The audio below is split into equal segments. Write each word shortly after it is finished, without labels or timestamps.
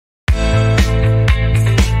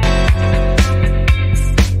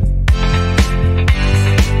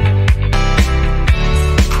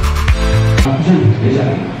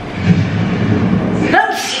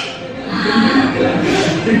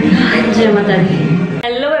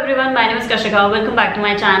Hello everyone, my name is Kashika. Welcome back to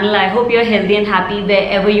my channel. I hope you're healthy and happy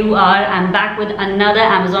wherever you are. I'm back with another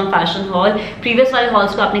Amazon fashion haul. Previous वाले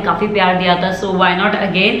hauls को आपने काफी प्यार दिया था, so why not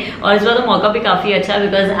again? और इस बार तो मौका भी काफी अच्छा है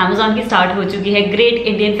because Amazon की start हो चुकी है Great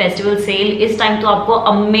Indian Festival Sale. इस टाइम तो आपको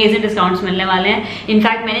amazing discounts मिलने वाले हैं.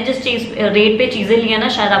 इनफैक्ट मैंने जिस चीज रेट पे चीजें ली है ना,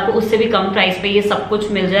 शायद आपको उससे भी कम प्राइस पे ये सब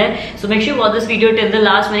कुछ मिल जाए. So make sure you watch this video till the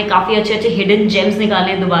last. मैंने काफी अच्छे hidden gems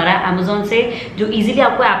निकाले हैं दोबारा Amazon से, जो easily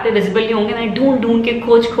आपको ऐप पे विजिबल नहीं होंगे. मैंने ढूंढ के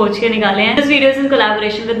खोज के निकाले हैं. This video is in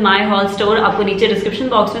collaboration with my hall store. आपको नीचे डिस्क्रिप्शन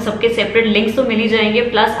बॉक्स में सबके सेपरेट लिंक्स तो मिल ही जाएंगे,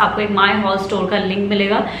 प्लस आपको एक माय हॉल स्टोर का लिंक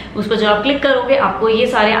मिलेगा. उस पर जब आप क्लिक करोगे आपको ये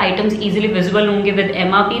सारे आइटम्स इजीली विजिबल होंगे विद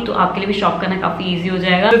MRP, तो आपके लिए भी शॉप करना काफी इजी हो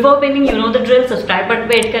जाएगा. Before Penning you know the drill. Subscribe button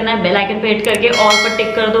पे हिट करना है, बेल आइकन पे हिट करके ऑल पर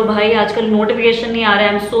टिक कर दो. भाई आजकल नोटिफिकेशन नहीं आ रहा है.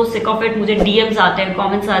 I am so sick of it. मुझे DMs आते हैं,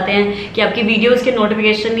 कमेंट्स आते हैं कि आपकी वीडियोस के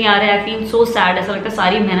नोटिफिकेशन नहीं आ रहे हैं. I feel so sad. ऐसा लगता है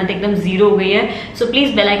सारी मेहनत एकदम जीरो हो गई है. सो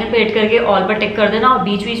प्लीज बेल आइकन पे हिट करके ऑल पर टिक कर देना. और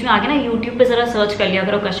बीच में आगे ना यूट्यूब पे जरा सर्च कर लिया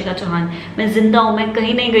करो कशिका चौहान. मैं जिंदा हूँ, मैं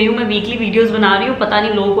कहीं नहीं गई हूँ. मैं वीकली वीडियोस बना रही हूँ. पता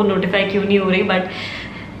नहीं लोगों को नोटिफाई क्यों नहीं हो रही, बट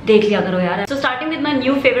देख लिया करो यार. So starting with my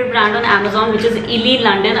new favourite brand on Amazon which is इली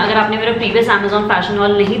लंडन. अगर आपने मेरा प्रीवियस Amazon फैशन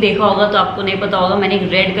हॉल नहीं देखा होगा तो आपको नहीं पता होगा. मैंने एक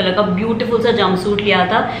रेड कलर का ब्यूटीफुल सा जंपसूट लिया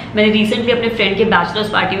था. मैंने रिसेंटली अपने फ्रेंड के बैचलर्स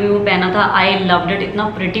पार्टी में वो पहना था. I loved it. इतना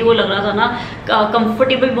प्रिटी वो लग रहा था ना,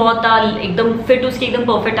 कंफर्टेबल बहुत था, एकदम फिट उसकी एकदम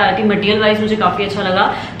परफेक्ट आ रही थी. मटेरियल वाइज मुझे काफी अच्छा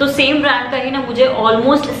लगा. तो सेम ब्रांड का ही ना मुझे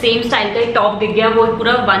ऑलमोस्ट सेम स्टाइल का एक टॉप दिख गया. वो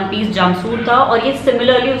पूरा वन पीस जंपसूट था और ये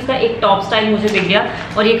सिमिलरली उसका एक टॉप स्टाइल मुझे दिख गया.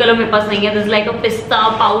 और ये कलर मेरे पास नहीं है. दिस लाइक अ पिस्ता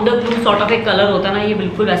पाउडर ब्लू सॉर्ट ऑफ एक कलर होता है ना, ये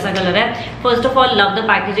बिल्कुल वैसा कलर है. First of all love the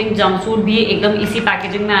packaging. Jumpsuit भी एकदम इसी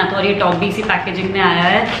पैकेजिंग में आया था और ये टॉप भी इसी पैकेजिंग में आया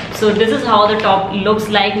है. So this is how the top looks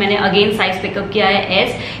like. मैंने अगेन साइज पिकअप किया है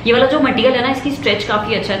S. ये वाला जो मटेरियल है ना, इसकी स्ट्रेच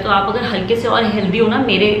काफी अच्छा है. तो आप अगर हल्के से और हेल्दी हो ना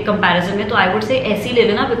मेरे कंपैरिजन में, तो आई वुड से ऐसे ही ले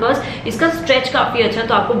लेना बिकॉज इसका स्ट्रेच काफी अच्छा है.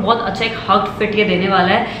 तो आपको बहुत अच्छा एक हग फिट ये देने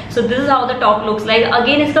वाला है. So this is how the top looks like.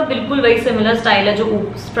 Again इसका बिल्कुल वही सिमिलर स्टाइल है. जो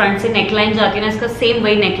फ्रंट से नेकलाइन जाती है ना, इसका सेम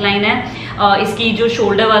वही नेकलाइन है. इसकी जो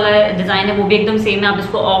शोल्डर वाला डिजाइन है वो भी एकदम सेम है. आप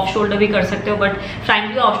इसको ऑफ शोल्डर भी कर सकते हो, बट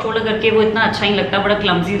फ्रैंकली ऑफ शोल्डर करके वो इतना अच्छा ही लगता है, बड़ा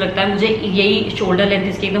क्लमजी लगता है. मुझे यही शोल्डर लेंथ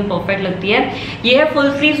इसकी एकदम परफेक्ट लगती है. ये है फुल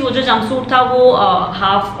स्लीव्स. वो जो जंपसूट था वो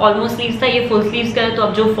हाफ ऑलमोस्ट स्लीव्स था, ये फुल स्लीव्स का है. तो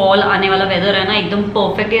अब जो फॉल आने वाला वेदर है ना, एकदम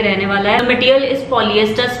परफेक्ट ये रहने वाला है. मटेरियल इस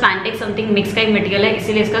पॉलिएस्टर स्पैंटेक्स समथिंग मिक्स का एक मटेरियल है,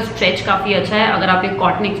 इसीलिए इसका स्ट्रेच काफी अच्छा है. अगर आप एक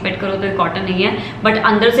कॉटन एक्सपेक्ट करो तो ये कॉटन नहीं है, बट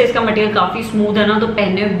अंदर से इसका मटेरियल काफी स्मूथ है ना, तो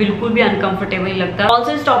पहनने में बिल्कुल भी अनकंफर्टेबल नहीं लगता.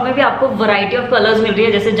 ऑल्सो इस टॉप में भी आपको वैरायटी ऑफ कलर्स मिल रही है.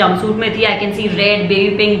 जैसे जंपसूट में थी I can see red, baby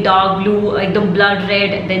pink, dark blue, एकदम blood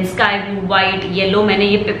red, then sky blue, white, yellow. मैंने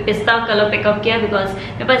ये पिस्ता कलर पिकअप किया बिकॉज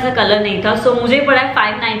मेरे पास ऐसा कलर नहीं था. सो मुझे पड़ा है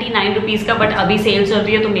 599 रुपीज का, बट अभी सेल चल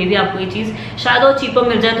रही है तो मे बी आपको ये चीज शायद और चीपर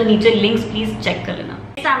मिल जाए. तो नीचे लिंक्स प्लीज चेक कर लेना.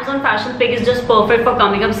 Amazon fashion pick is just perfect for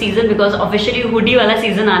coming up season because officially hoodie वाला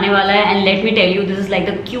season आने वाला है. And let me tell you, this is like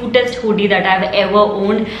the cutest hoodie that I've ever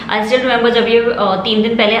owned. I still remember जब ये 3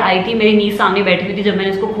 दिन पहले आई थी, मेरी नीज सामने बैठी हुई थी जब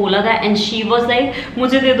मैंने इसको खोला था, and she was like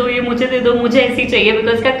मुझे दे दो ये, मुझे दे दो, मुझे ऐसी चाहिए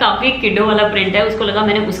बिकॉज इसका काफी किडो वाला प्रिंट है. उसको लगा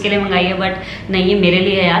मैंने उसके लिए मंगाई है, बट नहीं, ये मेरे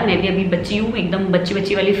लिए है यार. मैं भी अभी बच्ची हूँ, एकदम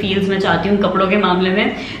बच्ची वाली फील्स में चाहती हूँ कपड़ों के मामले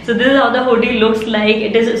में. So this is how the hoodie looks like.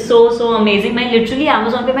 It is so amazing. मैं लिटरली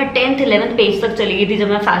Amazon पे मैं 10th 11th पेज तक चली गई थी जब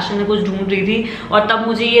मैं फैशन में कुछ ढूंढ रही थी, और तब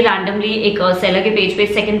मुझे ये रैंडमली एक सेलर के पेज पे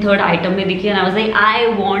 2nd 3rd आइटम में दिखी. And I was like I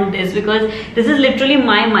want this because this is literally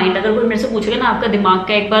my mind. अगर कोई मेरे से पूछेगा ना आपका दिमाग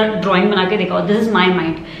का एक बार ड्राइंग बना के दिखाओ, दिस इज माय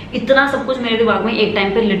माइंड. इतना सब कुछ मेरे दिमाग में एक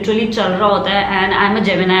टाइम पे लिटरली चल रहा होता है. And I am a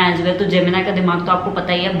Gemini as well. तो जेमिनाई का दिमाग तो आपको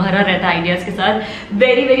पता ही है, भरा रहता है आइडियाज के साथ.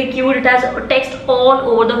 Very cute. It has text all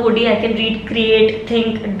over the hoodie. I can read create,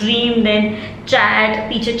 think, dream, then chat.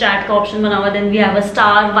 पीछे चैट का ऑप्शन बना हुआ. Then we have a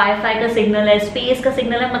star, wifi का सिग्नल है, स्पेस का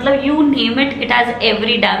सिग्नल है, मतलब you name it, it has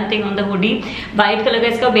every damn thing on the hoodie. White colour का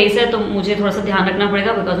इसका बेस है, तो मुझे थोड़ा सा ध्यान रखना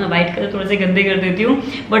पड़ेगा बिकॉज मैं व्हाइट कलर थोड़े से गंदे कर देती हूँ.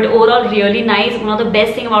 But overall really nice. One of the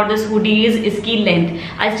best thing about this hoodie is इसकी लेंथ.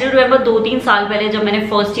 आई स्टिल रिमेंबर 2-3 साल पहले जब मैंने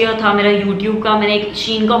फर्स्ट ईयर था मेरा यूट्यूब का, मैंने एक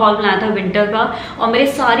शीन का हॉल बनाया था विंटर का, और मेरी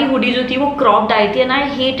सारी हुडी जो थी वो क्रॉप्ड आई थी. एंड आई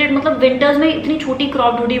हेटेड, मतलब विंटर्स में इतनी छोटी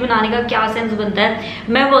क्रॉप्ड हुडी बनाने का क्या सेंस बनता है.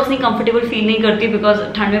 मैं पर्सनली कंफर्टेबल फील नहीं करती बिकॉज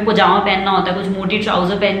ठंड में पजामा पहनना होता है, कुछ मोटी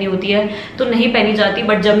ट्राउजर पहननी होती है, तो नहीं पहनी जाती.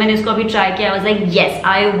 बट जब मैंने इसको अभी ट्राई किया, I was like yes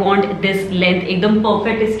I want this length. एकदम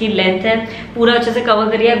परफेक्ट इसकी लेंथ है, पूरा अच्छे से कवर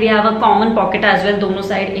करिए. We have a common pocket as well. दोनों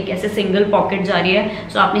साइड एक ऐसे सिंगल पॉकेट जा रही है,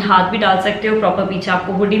 सो आपने हाथ भी डाल सकते हो. प्रॉपर पीछे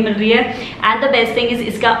आपको हुडी मिल रही है. And the best thing is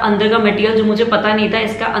इसका अंदर का मटेरियल जो मुझे पता नहीं था.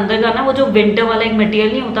 इसका अंदर का ना वो जो विंटर वाला एक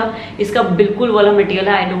मटेरियल नहीं होता, इसका बिल्कुल वाला मटेरियल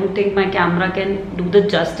है. I don't think my camera can do the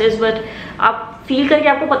justice, but आप फील करके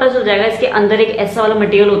आपको पता चल जाएगा। इसके अंदर एक ऐसा वाला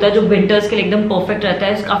मटेरियल होता है जो विंटर्स के लिए एकदम परफेक्ट रहता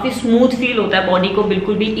है। काफी स्मूथ फील होता है बॉडी को,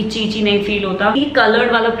 बिल्कुल भी इची नहीं फील होता। ये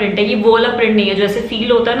कलर्ड वाला प्रिंट है, ये वो वाला प्रिंट नहीं है जो ऐसे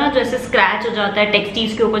फील होता है ना, जैसे स्क्रैच हो जाता है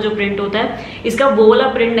टेक्सटीज के ऊपर जो प्रिंट होता है, इसका वो वाला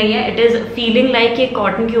प्रिंट नहीं है। इट इज फीलिंग लाइक ये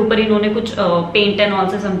कॉटन के ऊपर इन्होंने कुछ पेंट एंड ऑल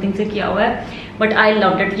से समथिंग से किया हुआ है, बट आई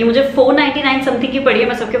लव्ड इट। ये मुझे 499 समथिंग की पड़ी है,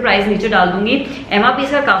 मैं सबके प्राइस नीचे डाल दूंगी। एमआरपी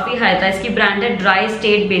इसका काफी हाई था। इसकी ब्रांड है dry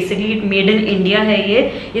state, basically made in India है ये।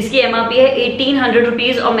 इसकी एमआरपी है 1800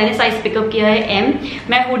 रुपीज और मैंने साइज पिकअप किया है एम।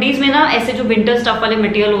 मैं हुडीज में ना ऐसे जो विंटर स्टफ वाले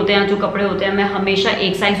मटेरियल होते हैं, जो कपड़े होते हैं, मैं हमेशा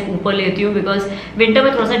एक साइज ऊपर लेती हूँ, बिकॉज विंटर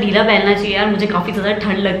में थोड़ा सा ढीला पहनना चाहिए यार। मुझे काफी ज्यादा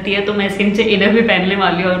ठंड लगती है, तो मैं इसके नीचे इनर भी पहनने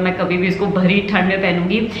वाली हूँ और मैं कभी भी इसको भरी ठंड में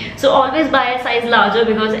पहनूंगी। So always bye size larger,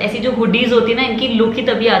 because ऐसी जो हुडीज होती है ना, इनकी लुक ही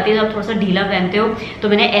तभी आती है जब थोड़ा सा ढीला पहनते हो। तो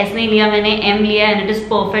मैंने एस नहीं लिया, मैंने एम लिया and it is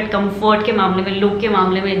perfect. Comfort के मामले में, लुक के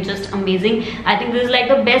मामले में just amazing. I think this is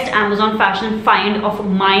like the best Amazon fashion find of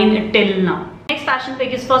mine till now. Next fashion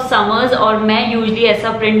pick is for summers और मैं यूजली ऐसा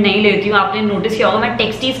प्रिंट नहीं लेती हूँ। आपने नोटिस किया होगा मैं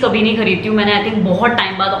टेक्सटीज कभी नहीं खरीदती हूँ। मैंने आई थिंक बहुत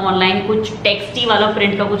टाइम बाद ऑनलाइन कुछ टेक्सटी वाला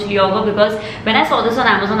प्रिंट का कुछ लिया होगा, because when I saw this on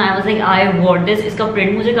Amazon I was like I want this. इसका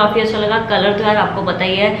प्रिंट मुझे काफी अच्छा लगा। कलर तो यार आपको पता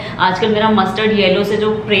ही है, आजकल मेरा मस्टर्ड येलो से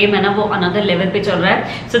जो फ्रेम है ना वो अनदर लेवल पे चल रहा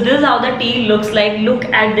है। So this is how the T looks like. Look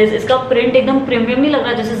at this. इसका प्रिंट एकदम प्रीमियम नहीं लग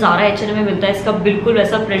रहा जैसे ज़ारा H&M में मिलता है, इसका बिल्कुल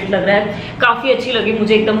वैसा प्रिंट लग रहा है। काफी अच्छी लगी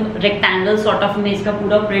मुझे, एकदम रेक्टेंगल सॉर्ट ऑफ में इसका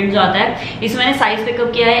पूरा प्रिंट जो आता है। इसमें मैंने साइज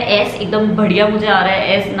पिकअप है एस, एकदम बढ़िया मुझे आ रहा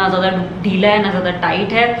है एस। ना ज्यादा ढीला है ना ज्यादा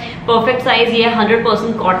टाइट है, परफेक्ट साइज। ये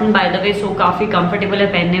 100% कॉटन बाय द वे, सो काफी कंफर्टेबल है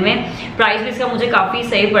पहनने में। प्राइस भी इसका मुझे काफी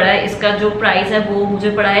सही पड़ा है। इसका जो प्राइस है वो मुझे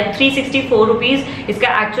पड़ा है 364 रुपीज। इसका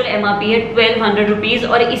एक्चुअल एमआरपी है 1200 रुपीज।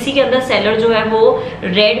 और इसी के अंदर सेलर जो है वो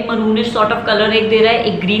red maroonish sort of colour एक दे रहा है,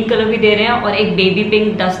 एक ग्रीन कलर भी दे रहे हैं और एक baby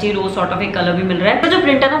pink dusty rose sort of एक कलर भी मिल रहा है। तो जो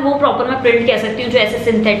प्रिंट है ना वो प्रॉपर मैं प्रिंट कह सकती हूँ, जो ऐसे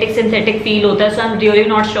सिंथेटिक फील होता है। सो I am really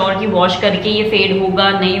not sure कि वॉश करके ये फेड होगा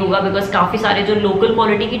नहीं होगा, बिकॉज काफी सारे जो लोकल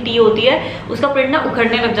क्वालिटी की टी होती है उसका प्रिंट ना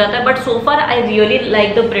उखड़ने लग जाता है। But so far I really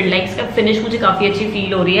like the print, like इसका फिनिश मुझे काफी अच्छी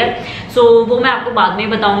फील हो रही है। सो वो मैं आपको बाद में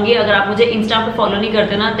बताऊंगी। अगर आप मुझे इंस्टा पे फॉलो नहीं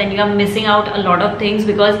करते ना, then you are missing out a lot of things,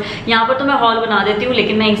 because यहाँ पर तो मैं हॉल बना देती हूँ,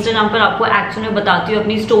 लेकिन मैं इंस्टाग्राम पर आपको एक्चुअली में बताती हूँ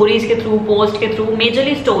अपनी स्टोरीज के थ्रू, पोस्ट के थ्रू,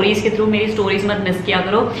 मेजरली स्टोरीज के थ्रू। मेरी स्टोरीज मत मिस किया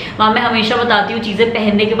करो, वहां मैं हमेशा बताती हूँ चीजें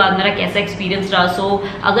पहनने के बाद मेरा कैसा एक्सपीरियंस रहा। सो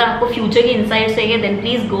अगर आपको फ्यूचर की इंसाइट चाहिए then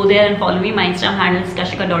please go there and follow me. My Instagram handle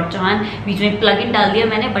kashika.chauhan। बीच में प्लग इन डाल दिया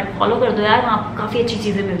मैंने, बट फॉलो कर दो यार, आपको काफी अच्छी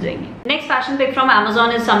चीजें मिल जाएंगी। Next fashion pick from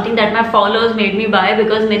Amazon is something that my followers made me bye,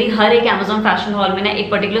 because मेरी हर एक Amazon फैशन हॉल में ना एक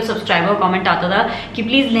पर्टिकुलर सब्सक्राइबर कमेंट आता था कि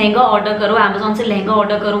प्लीज लहंगा ऑर्डर करो, Amazon से लहंगा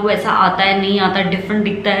ऑर्डर करो, वो ऐसा आता है नहीं आता, डिफरेंट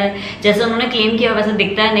दिखता है, जैसे उन्होंने क्लेम किया वैसा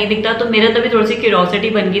दिखता है नहीं दिखता। तो मेरे तभी थोड़ी सी क्यूरियोसिटी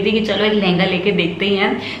बन गई थी कि चलो एक लहंगा लेके देखते ही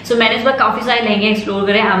हैं। सो मैंने इस बार काफी सारे लहंगे एक्सप्लोर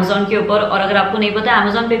करे Amazon के ऊपर। और अगर आपको नहीं पता,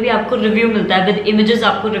 Amazon पे भी आपको रिव्यू मिलता है, विद इमेजेस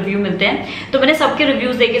आपको रिव्यू मिलते हैं। तो मैंने सबके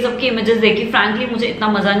रिव्यूज देखे, सबकी इमेजेस देखी। फ्रैंकली मुझे इतना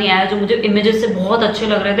मजा नहीं आया। जो मुझे इमेजेस से बहुत अच्छे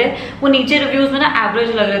लग रहे थे वो नीचे रिव्यूज में ना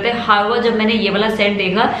एवरेज लग रहे थे। हाउएवर जब मैंने ये वाला सेट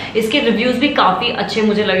देखा, इसके रिव्यूज भी काफी अच्छे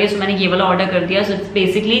मुझे लगे, सो मैंने ये वाला ऑर्डर कर दिया। So it's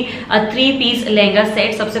basically a 3 piece lehenga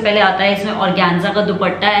set. सबसे पहले आता है इसमें ऑर्गेन्जा का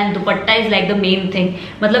दुपट्टा, and dupatta is like the main thing.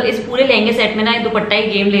 मतलब इस पूरे लहंगे सेट में ना ये दुपट्टा ही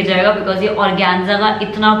गेम ले जाएगा, बिकॉज ये ऑर्गेन्जा का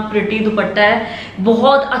इतना प्रिटी दुपट्टा है,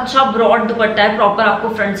 बहुत अच्छा ब्रॉड दुपट्टा है, प्रॉपर आपको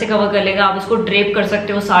फ्रंट से कवर कर लेगा। आप इसको ड्रेप कर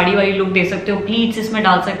सकते हो, साड़ी वाली लुक दे सकते हो, प्लीट्स इसमें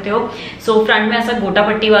डाल सकते हो। सो फ्रंट में ऐसा गोटा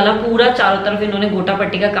पट्टी वाला पूरा चारों तरफ इन्होंने गोटा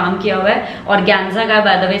पट्टी का काम किया हुआ है। ऑर्गेन्जा का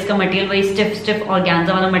बाय द वे इसका मटेरियल वही स्टिफ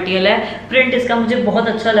ऑर्गेन्जा वाला मटेरियल है। प्रिंट इसका मुझे बहुत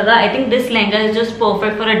अच्छा लगा। I think this lehenga is just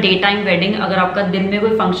perfect for a day time wedding. अगर आपका दिन में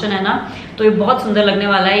कोई फंक्शन है ना तो ये बहुत सुंदर लगने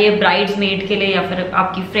वाला है। ये ब्राइड्स मेड के लिए या फिर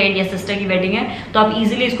आपकी फ्रेंड या सिस्टर की वेडिंग है तो आप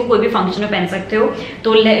इजीली इसको कोई भी फंक्शन में पहन सकते हो।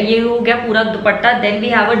 तो ये हो गया पूरा दुपट्टा। Then we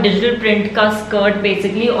have a digital print का स्कर्ट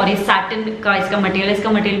बेसिकली, और ये सैटिन का इसका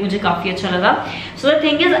मटेरियल मुझे काफी अच्छा लगा। So the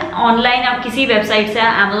thing is, online आप किसी वेबसाइट से,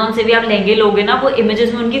 Amazon से भी आप लहंगे लोगे ना, वो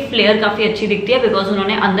इमेजेस में उनकी फ्लेयर काफी अच्छी दिखती है, बिकॉज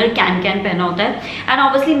उन्होंने अंदर कैन पहना होता है। एंड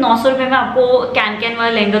ऑब्वियसली 900 रुपए में आपको कैन वाला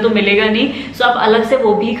लहंगा तो मिलेगा नहीं, सो आप अलग से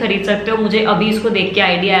वो भी खरीद सकते हो। मुझे अभी इसको देख के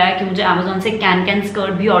आइडिया आया कि मुझे Amazon से कैन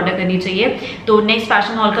स्कर्ट भी ऑर्डर करनी चाहिए। तो नेक्स्ट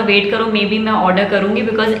फैशन हॉल का वेट करो, मे बी मैं ऑर्डर करूंगी,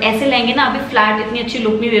 बिकॉज ऐसे लहंगे ना अभी फ्लैट इतनी अच्छी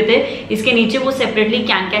लुक नहीं देते। इसके नीचे वो सेपरेटली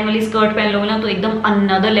कैन वाली स्कर्ट पहन लोगे ना तो एकदम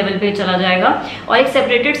अनदर लेवल पे चला जाएगा। और एक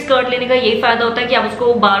सेपरेटेड स्कर्ट लेने का यही फायदा होता है कि आप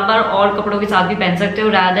उसको बार बार और कपड़ों के साथ भी पहन सकते हो,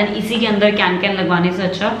 rather than इसी के अंदर कैन लगवाने से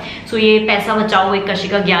अच्छा। सो ये पैसा बचाओ एक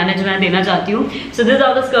कशिका ज्ञान है जो मैं देना चाहती हूँ। So this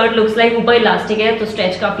how the skirt looks like. ऊपर इलास्टिक है तो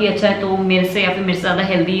स्ट्रेच काफी अच्छा है, तो मेरे से या फिर मेरे से ज्यादा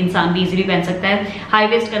हेल्दी इंसान भी इजीली पहन सकता है। हाई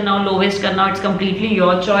वेस्ट करना हो, लो वेस्ट करना हो, it's completely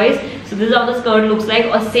your choice. So this how the skirt looks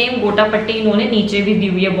like. और सेम गोटा पट्टी इन्होंने नीचे भी दी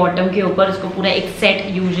हुई है बॉटम के ऊपर, इसको पूरा एक सेट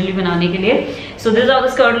यूजुअली बनाने के लिए। So this how the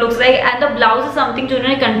skirt looks like and the blouse is something जो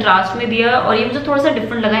उन्होंने कंट्रास्ट में दिया और ये मुझे थोड़ा सा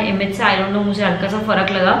डिफरेंट लगा इमेज से, आई डोंट नो, मुझे हल्का सा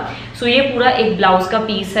फर्क लगा। सो ये पूरा एक ब्लाउज का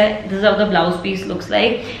पीस है, this how the blouse piece looks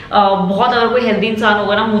like. बहुत अगर कोई हेल्दी इंसान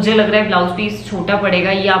होगा ना, मुझे लग रहा है ब्लाउज पीस छोटा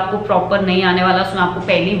पड़ेगा, ये आपको प्रॉपर नहीं आने वाला। सो मैं आपको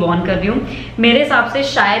पहले ही वॉर्न कर रही हूँ, मेरे हिसाब से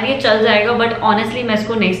शायद ये चल जाएगा, बट ऑनेस्टली मैं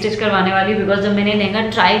इसको नहीं स्टिच करवाने वाली, बिकॉज जब मैंने लहंगा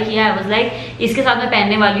ट्राई किया आई वाज लाइक इसके साथ मैं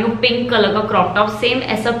पहनने वाली हूँ पिंक कलर का क्रॉप टॉप। सेम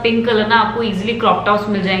ऐसा पिंक कलर ना आपको इजिली क्रॉप टॉप्स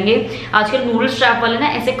मिल जाएंगे। आजकल नूडल स्ट्रैप वाले ना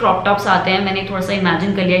ऐसे क्रॉप टॉप्स आते हैं, मैंने थोड़ा सा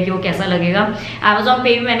इमेजिन कर लिया कि वो कैसा लगेगा। अमेजॉन पे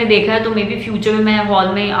भी मैंने देखा है, तो मे बी फ्यूचर में मैं हॉल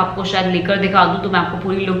में आपको शायद लेकर दिखा दूँ, तो मैं आपको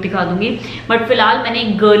पूरी लुक दिखा दूंगी। बट फिलहाल मैंने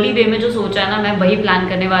एक गर्ली वे में जो सोचा है ना, मैं वही प्लान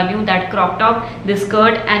करने वाली हूँ, that crop top, this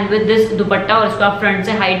skirt and with this दुपट्टा। और इसको आप फ्रंट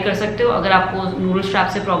से हाइड कर सकते हो अगर आपको नूडल स्ट्रैप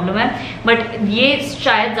से प्रॉब्लम है, बट ये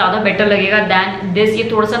शायद ज्यादा बेटर लगेगा देन दिस। ये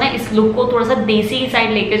थोड़ा सा ना इस लुक को थोड़ा सा देसी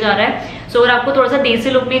साइड लेके जा रहा है। सो अगर आपको थोड़ा सा देसी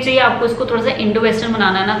लुक नहीं चाहिए, आपको इसको थोड़ा सा इंडो वेस्टर्न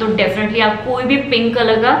बनाना है ना, तो डेफिनेटली आप कोई भी पिंक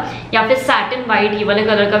कलर का या फिर सैटिन व्हाइट ये वाले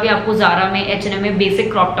कलर का भी आपको ज़ारा में, H&M में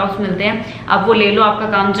बेसिक क्रॉप टॉप्स मिलते हैं, आप वो ले लो, आपका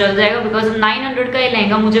काम चल जाएगा। बिकॉज 900 का ये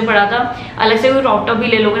लहंगा मुझे पड़ा था, अलग से कोई क्रॉप टॉप भी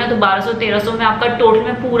ले लोगे ना तो 1200-1300 में आपका टोटल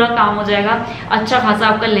में पूरा काम हो जाएगा, अच्छा खासा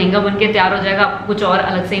आपका लहंगा बन के तैयार हो जाएगा, आपको कुछ और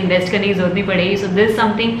अलग से इन्वेस्ट करने की जरूरत नहीं पड़ेगी। सो दिस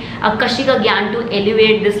समथिंग अ कशिका ज्ञान to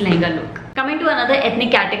elevate this lehenga look. Coming to another ethnic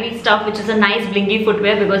category stuff which is a nice blingy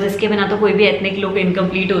footwear, because इसके बिना तो कोई भी ethnic look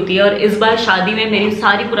incomplete होती है। और इस बार शादी में मेरी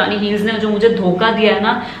सारी पुरानी हील्स ने जो मुझे धोखा दिया है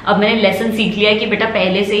ना, अब मैंने लेसन सीख लिया है कि बेटा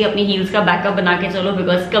पहले से ही अपनी हील्स का बैकअप बना के चलो,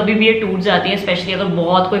 बिकॉज कभी भी ये टूट जाती है, स्पेशली अगर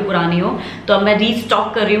बहुत कोई पुरानी हो। तो अब मैं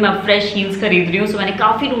रीस्टॉक कर रही हूँ, मैं फ्रेश हील्स खरीद रही हूँ। सो मैंने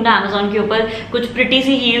काफी ढूंढा अमेजोन के ऊपर कुछ प्रिटी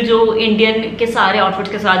सी हील जो इंडियन के सारे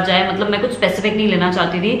आउटफिट्स के साथ जाए, मतलब मैं कुछ स्पेसिफिक नहीं लेना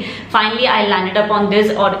चाहती थी। Finally I landed up on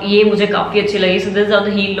this और ये मुझे काफी अच्छी लगी। So this how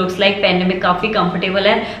the heal looks like, पहनने में काफी कंफर्टेबल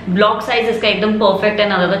है। ब्लॉक साइज इसका एकदम परफेक्ट है,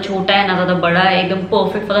 ना ज्यादा छोटा है ना ज्यादा बड़ा है, एकदम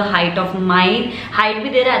perfect for the height of my. Height भी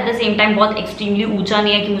दे रहा है, एट द सेम टाइम बहुत एक्सट्रीमली ऊंचा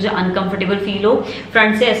नहीं है कि मुझे अनकंफर्टेबल फील हो।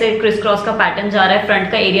 फ्रंट से ऐसे क्रिस क्रॉस का पैटर्न जा रहा है,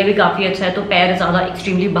 फ्रंट का एरिया भी काफी अच्छा है, तो पैर ज्यादा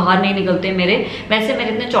एक्सट्रीमली बाहर नहीं निकलते मेरे। वैसे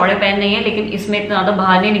मेरे इतने चौड़े पैर नहीं है, लेकिन इसमें इतना ज्यादा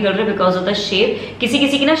बाहर नहीं निकल रहे बिकॉज ऑफ द शेप। किसी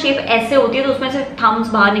किसी की ना शेप ऐसे होती है तो उसमें से थम्स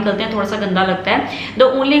बाहर निकलते हैं, थोड़ा सा गंदा लगता है।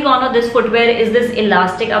 The only cone of this footwear is this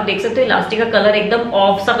elastic. आप देख सकते हो इलास्टिक का कलर एकदम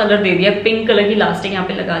ऑफ सा कलर दे दिया, पिंक कलर की इलास्टिक यहाँ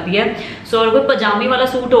पे लगा दी है। सो अगर कोई पजामी वाला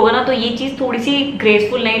सूट होगा ना तो ये चीज थोड़ी सी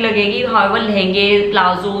ग्रेसफुल नहीं लगेगी। हाउएवर लहंगे,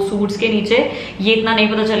 प्लाजो, सूट्स के नीचे ये इतना नहीं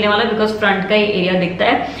पता चलने वाला, बिकॉज फ्रंट का ही एरिया दिखता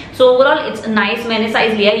है। So overall it's nice. मैंने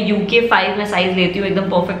साइज लिया है UK 5 में साइज लेती हूँ, एकदम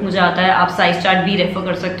परफेक्ट मुझे आता है। आप साइज चार्ट भी रेफर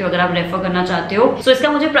कर सकते हो अगर आप रेफर करना चाहते हो। सो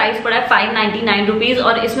इसका मुझे प्राइस पड़ा है 599 रुपीज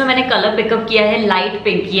और इसमें मैंने कलर पिकअप किया है लाइट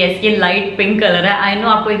पिंक। यस, ये लाइट पिंक कलर है। आई नो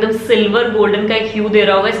आपको एकदम सिल्वर गोल्डन का एक ह्यू दे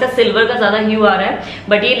रहा होगा, इसका सिल्वर का ज्यादा ह्यू आ रहा है,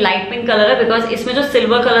 बट ये लाइट पिंक कलर है बिकॉज इसमें जो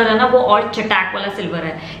सिल्वर कलर है ना वो और चटैक वाला सिल्वर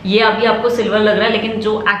है। ये अभी आपको सिल्वर लग रहा है, लेकिन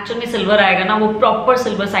जो एक्चुअल में सिल्वर आएगा ना वो प्रॉपर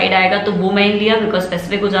सिल्वर साइड आएगा, तो वो मैंने लिया बिकॉज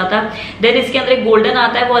स्पेसिफिक हो जाता है। देन इसके अंदर एक गोल्डन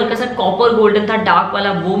आता है, वो हल्का सा कॉपर गोल्डन था, डार्क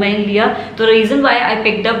वाला, वो मैंने लिया। तो reason why I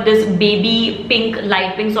picked up this baby pink,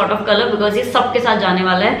 light pink sort of colour, because ये सबके साथ जाने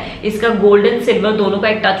वाला है। इसका गोल्डन सिल्वर दोनों का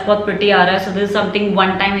एक टच बहुत प्रिटी आ रहा है। So this something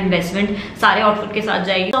one time investment, सारे आउटफिट के साथ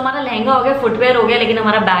जाएगी। तो हमारा लहंगा हो गया, फुटवेयर हो गया, लेकिन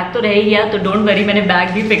हमारा बैग तो रह ही गया, तो डोंट वरी, मैंने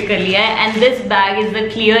बैग भी पिक कर लिया है। And this bag is the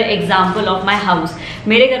clear example of my house.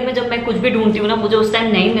 मेरे घर में जब मैं कुछ भी ढूंढती हूँ ना, मुझे उस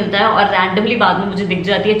टाइम नहीं मिलता है और रैंडमली बाद में मुझे दिख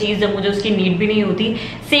जाती है चीज, जब मुझे उसकी नीड भी नहीं होती।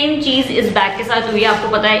 सेम चीज इस बैग के साथ हुई है। आपको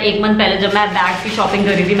पता है 1 मंथ पहले जब मैं बैग की शॉपिंग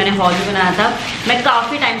कर रही थी, मैंने हॉल भी बनाया था, मैं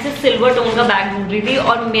काफी टाइम से सिल्वर टोन का बैग ढूंढ रही थी।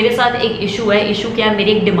 और मेरे साथ एक इशू है। इशू क्या है,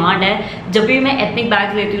 मेरी एक डिमांड है, जब भी मैं एथनिक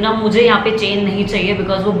बैग लेती हूँ ना, मुझे यहाँ पे चेन नहीं चाहिए,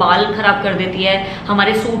 बिकॉज वो बाल खराब कर देती है,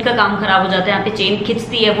 हमारे सूट का काम खराब हो जाता है, यहाँ पे चेन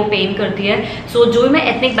खिंचती है, वो पेन करती है। सो जो भी मैं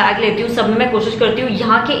एथनिक बैग लेती हूँ सब में मैं कोशिश करती हूँ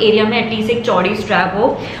यहाँ के एरिया में एटलीस्ट एक चौड़ी स्ट्रैप हो।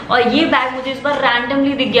 और ये बैग मुझे इस बार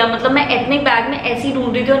रैंडमली दिख गया, मतलब मैं एथनिक बैग में ऐसी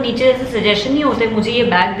ढूंढ रही थी और नीचे ऐसे सजेशन नहीं होते, मुझे ये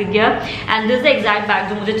बैग दिख गया and this the exact bag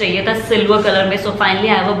जो मुझे चाहिए था, सिल्वर कलर में। So finally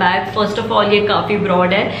I have a bag. First of all ये काफी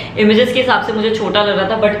ब्रॉड है, इमेजेस के हिसाब से मुझे छोटा लग रहा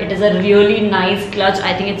था, but it is a really nice clutch.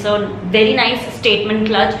 I think it's a very nice statement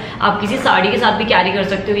clutch. आप किसी साड़ी के साथ भी कैरी कर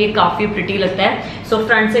सकते हो, ये काफी प्रिटी लगता है। सो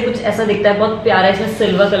फ्रंट से कुछ ऐसा दिखता है, बहुत प्यारा, इसमें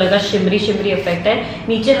सिल्वर कलर का शिमरी शिमरी इफेक्ट है।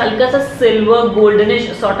 नीचे हल्का सा सिल्वर गोल्डनिश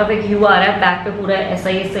सॉर्ट ऑफ एक ह्यू आ रहा है, बैक पे पूरा ऐसा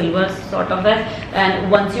ये सिल्वर सॉर्ट ऑफ है।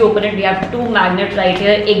 And once you open it we have 2 magnet right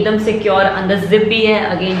here, एकदम सिक्योर, अंदर जिप भी है,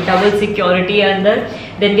 अगेन डबल सिक्योरिटी है अंदर।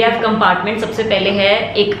 Then we have compartment. सबसे पहले है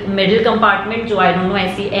एक मिडिल कंपार्टमेंट जो आई डोंट नो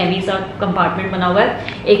ऐसी एवी सा कंपार्टमेंट बना हुआ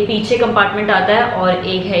है, एक पीछे कंपार्टमेंट आता है और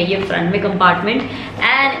एक है ये फ्रंट में कंपार्टमेंट।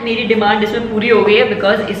 एंड मेरी डिमांड इसमें पूरी हो गई है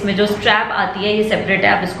बिकॉज इसमें जो स्ट्रैप आती है ये सेपरेट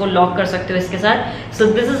है, आप इसको लॉक कर सकते हो इसके साथ। सो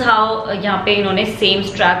दिस इज हाउ यहाँ पे इन्होंने सेम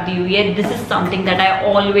स्ट्रैप दी हुई है। This is something that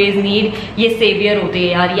I always need. ये सेवियर होती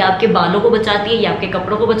है यार, ये आपके बालों को बचाती है, ये आपके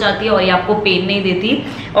कपड़ों को बचाती है और ये आपको पेन नहीं देती।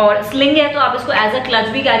 और स्लिंग है तो आप इसको एज अ क्लच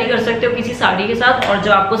भी कैरी कर सकते हो किसी साड़ी के साथ, और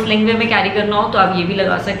जो आपको स्लिंग वे में कैरी करना हो तो आप ये भी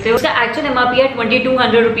लगा सकते हो। इसका एक्चुअल एमआरपी है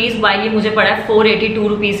 2200 रुपीज, वाइल ये मुझे पड़ा है 482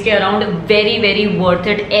 रुपीज के around. Very very worth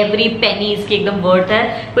it, every penny इसकी एकदम वर्थ है।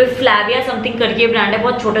 कोई फ्लैविया समथिंग करके ब्रांड है,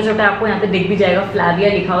 बहुत छोटा छोटा, आपको यहाँ पे दिख भी जाएगा फ्लैविया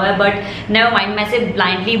लिखा हुआ है, बट नेवर माइंड, मैं से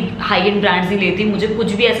ब्लाइंडली हाई एंड ब्रांड्स नहीं लेती। मुझे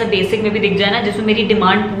कुछ भी ऐसा बेसिक में भी दिख जाए ना जिसमें मेरी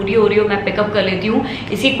डिमांड पूरी हो रही हो, मैं पिकअप कर लेती हूँ।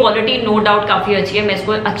 इसकी क्वालिटी नो डाउट काफी अच्छी है, मैं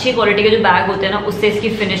इसको अच्छी क्वालिटी के जो बैग होते हैं ना उससे इसकी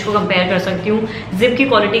फिनिश को कंपेयर कर सकती हूँ। जिप की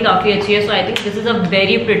क्वालिटी काफी अच्छी है, सो I think this is a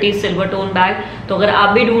very pretty silver tone bag. तो अगर आप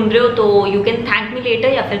भी ढूंढ रहे हो तो you can thank me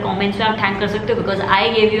later, या फिर कमेंट्स में आप थैंक कर सकते हो, because I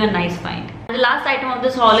gave you a nice find. The last item of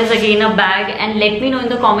this haul is again a bag, and let me know in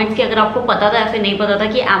the comments कि अगर आपको पता था या फिर नहीं पता था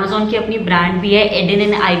कि Amazon की अपनी ब्रांड भी है एडन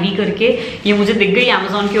एंड आईवी करके। ये मुझे दिख गई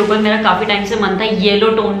Amazon के ऊपर, मेरा काफी टाइम से मन था येलो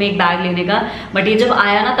टोन में एक बैग लेने का, बट ये जब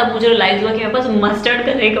आया ना तब मुझे रियलाइज हुआ कि मेरे पास मस्टर्ड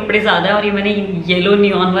कलर के कपड़े ज्यादा है और ये मैंने येलो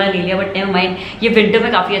नियॉन वाला ले लिया। बट नेवर माइंड, ये विंटर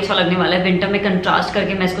में काफी अच्छा लगने वाला है, विंटर में कंट्रास्ट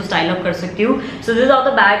करके मैं इसको स्टाइल अप कर सकती हूँ। So this is how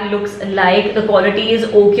the bag looks like. The quality is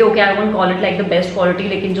okay okay, I won't call it like the best quality,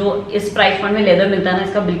 लेकिन जो इस प्राइस पॉइंट में लेदर मिलता है ना,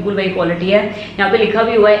 इसका बिल्कुल वही क्वालिटी है। यहाँ पे लिखा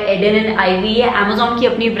भी हुआ है एडन एंड आईवी, ये Amazon की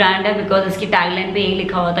अपनी ब्रांड है, बिकॉज इसकी टैगलाइन पे यही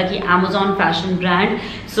लिखा हुआ था कि Amazon fashion brand.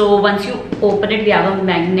 So once you open it we have a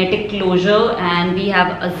magnetic closer and we have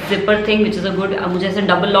a zipper thing which is a good. मुझे ऐसे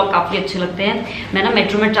डबल लॉक काफी अच्छे लगते हैं। मैं ना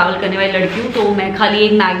मेट्रो में ट्रैवल करने वाली लड़की हूँ, तो मैं खाली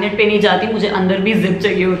एक मैग्नेट पे नहीं जाती, मुझे अंदर भी जिप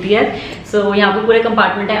चाहिए होती है। सो यहाँ पे पूरे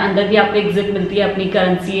कंपार्टमेंट है, अंदर भी आपको एक जिप मिलती है अपनी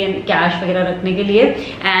करेंसी एंड कैश वगैरह रखने के लिए।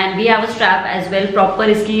 And we have a strap as well, proper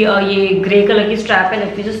इसकी ये ग्रे कलर की स्ट्रैप है।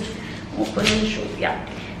 Let me just open and show, yeah.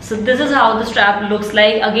 So this is how the strap looks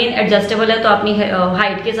like. Again adjustable है, तो अपनी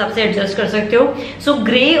हाइट के हिसाब से एडजस्ट कर सकते हो। सो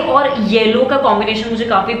ग्रे और येलो का कॉम्बिनेशन मुझे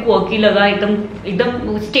काफी क्वर्की लगा, एकदम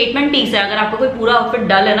एकदम स्टेटमेंट पीस है। अगर आपका कोई पूरा आउटफिट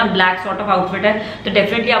डल है ना, ब्लैक सॉर्ट ऑफ आउटफिट है, तो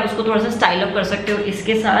डेफिनेटली आप उसको थोड़ा सा स्टाइल अप कर सकते हो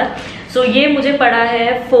इसके साथ। सो ये मुझे पड़ा है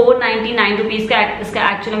 499 रुपीज का, इसका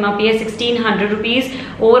एक्चुअल एमआरपी है 1600 rupees.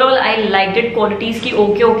 Overall I like it, quality इसकी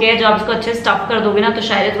ओके ओके है। जब आप इसको अच्छे स्टफ कर दोगे ना तो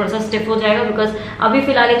शायद थोड़ा सा स्टिफ हो जाएगा, बिकॉज अभी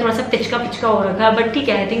फिलहाल ये थोड़ा सा पिचका हो रखा है, बट ठीक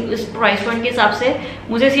है। आई थिंक इस प्राइस पॉइंट के हिसाब से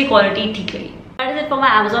मुझे इसकी क्वालिटी ठीक लगी। That is it for my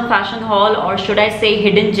Amazon fashion haul, और should I say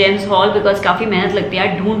hidden gems haul, because काफी मेहनत लगती है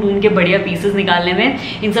ढूंढ के बढ़िया पीसेस निकालने में।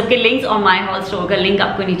 इन सब के लिंक्स और माय हॉल स्टोर का लिंक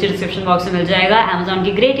आपको नीचे डिस्क्रिप्शन बॉक्स में मिल जाएगा। Amazon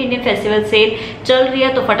की ग्रेट इंडियन फेस्टिवल सेल चल रही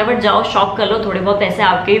है, तो फटाफट जाओ शॉप कर लो, थोड़े बहुत पैसे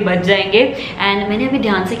आपके ही बच जाएंगे। एंड मैंने अभी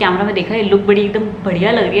ध्यान से कैमरा में देखा, ये लुक बड़ी एकदम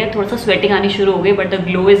बढ़िया लग रही है। थोड़ा सा स्वेटिंग आनी शुरू हो गई, but the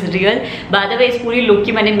glow is real. By the way इस पूरी लुक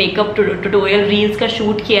की मैंने मेकअप ट्यूटोरियल रील्स का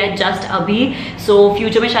शूट किया है जस्ट अभी, सो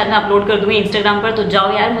फ्यूचर में शायद मैं अपलोड कर दूंगी इंस्टाग्राम पर, तो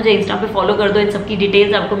जाओ यार मुझे इंस्टा पे फॉलो कर दो, इन सबकी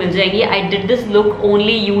डिटेल्स आपको मिल जाएगी। I did this look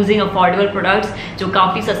only using affordable products जो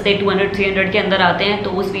काफी सस्ते 200-300 के अंदर आते हैं, तो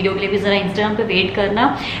उस वीडियो के लिए भी जरा इंस्टाग्राम पे वेट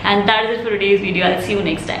करना। And that is it for today's video, I will see you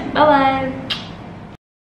next time, bye bye.